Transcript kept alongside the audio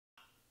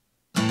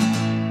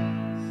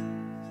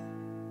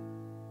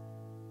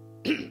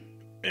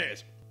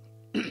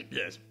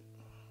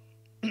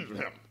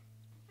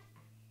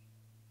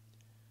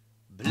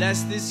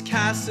Bless this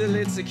castle,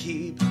 it's a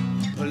keep.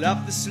 Pull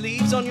up the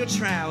sleeves on your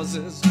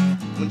trousers.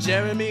 When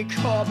Jeremy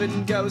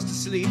Corbyn goes to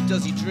sleep,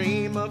 does he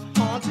dream of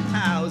haunted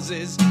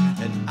houses?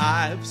 And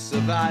I've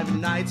survived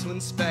nights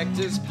when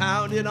specters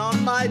pounded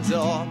on my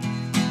door.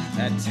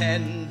 At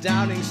 10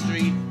 Downing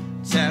Street,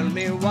 tell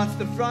me what's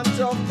the front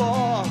door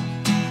for?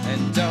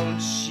 And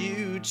don't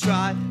you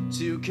try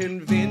to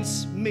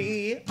convince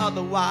me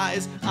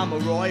otherwise, I'm a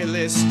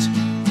royalist.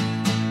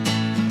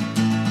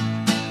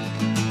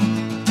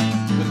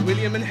 With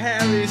William and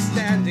Harry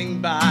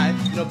standing by,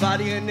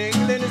 nobody in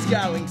England is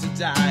going to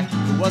die.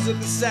 Who was it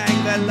that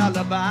sang their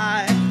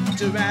lullaby?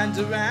 Duran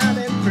Duran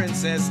and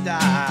Princess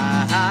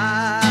die.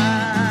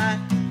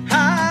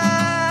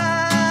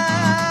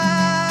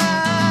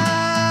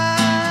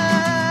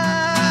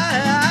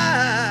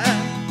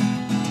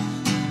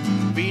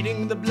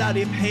 Reading the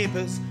bloody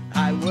papers,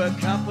 I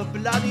work up a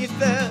bloody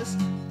thirst.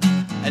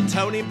 And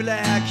Tony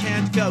Blair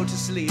can't go to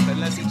sleep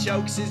unless he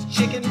chokes his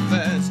chicken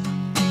first.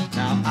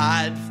 Now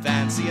I'd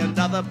fancy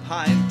another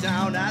pint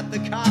down at the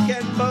Cock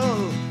and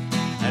Bull.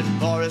 And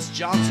Boris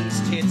Johnson's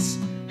tits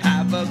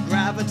have a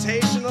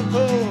gravitational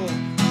pull.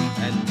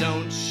 And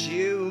don't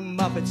you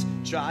Muppets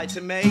try to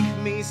make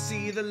me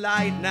see the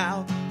light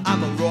now,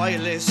 I'm a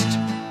royalist.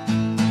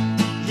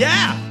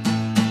 Yeah!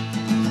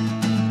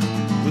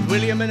 With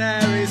William and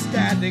Harry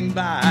standing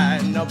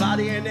by,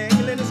 nobody in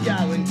England is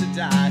going to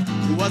die.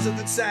 Who was it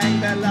that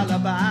sang their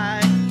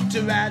lullaby?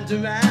 Duran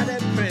Duran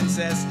and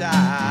Princess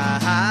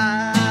die.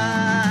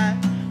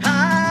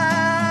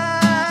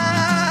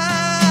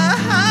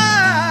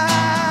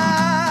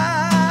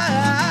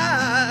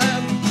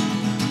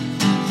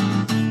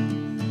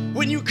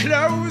 When you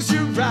close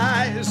your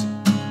eyes,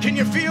 can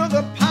you feel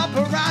the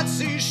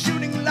paparazzi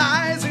shooting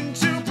lies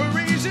into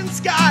Parisian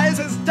skies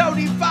as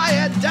Dodie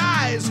Fire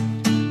dies?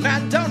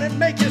 Man, don't it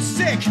make you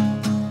sick?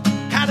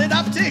 Had it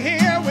up to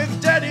here with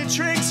dirty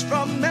tricks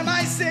from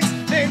MI6.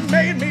 They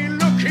made me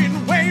look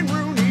in Wayne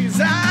Rooney's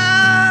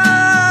eyes.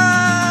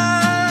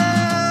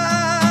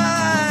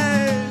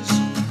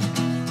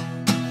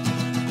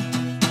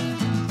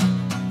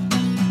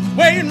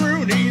 Wayne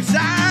Rooney's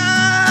eyes.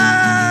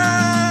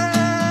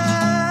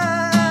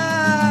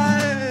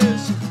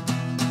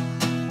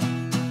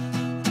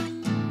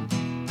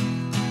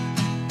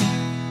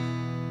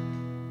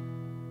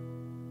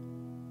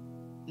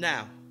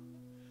 Now,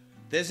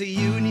 there's a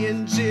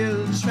Union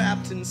Jill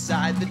trapped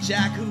inside the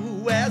Jack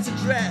who wears a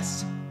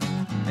dress.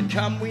 And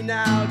come we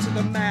now to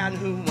the man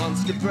who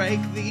wants to break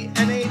the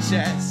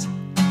NHS.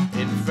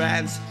 In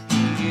France,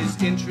 he is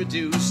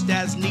introduced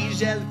as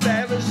Nigel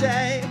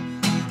Farage.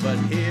 But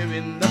here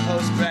in the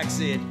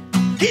post-Brexit,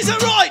 he's a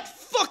right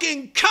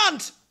fucking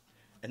cunt!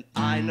 And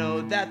I know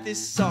that this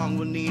song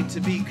will need to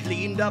be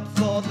cleaned up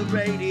for the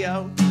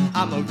radio.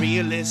 I'm a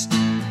realist.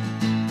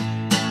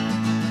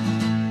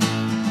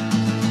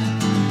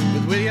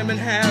 William and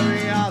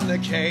Harry on the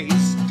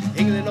case,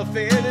 England will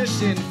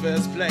finish in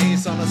first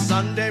place. On a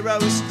Sunday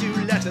roast, do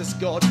let us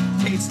gorge.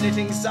 Kate's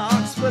knitting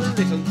socks for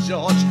little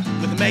George,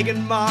 with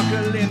Meghan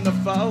Markle in the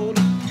fold.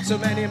 So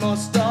many more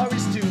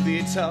stories to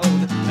be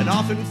told, and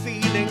often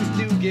feelings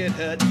do get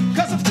hurt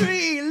 'cause of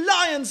 3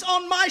 lions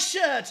on my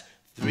shirt.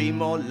 3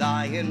 more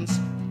lions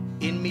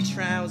in me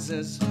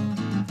trousers.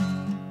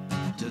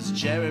 Does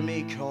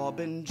Jeremy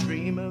Corbyn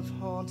dream of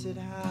haunted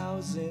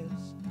houses?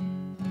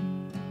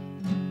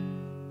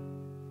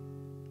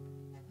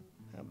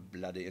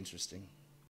 Bloody interesting.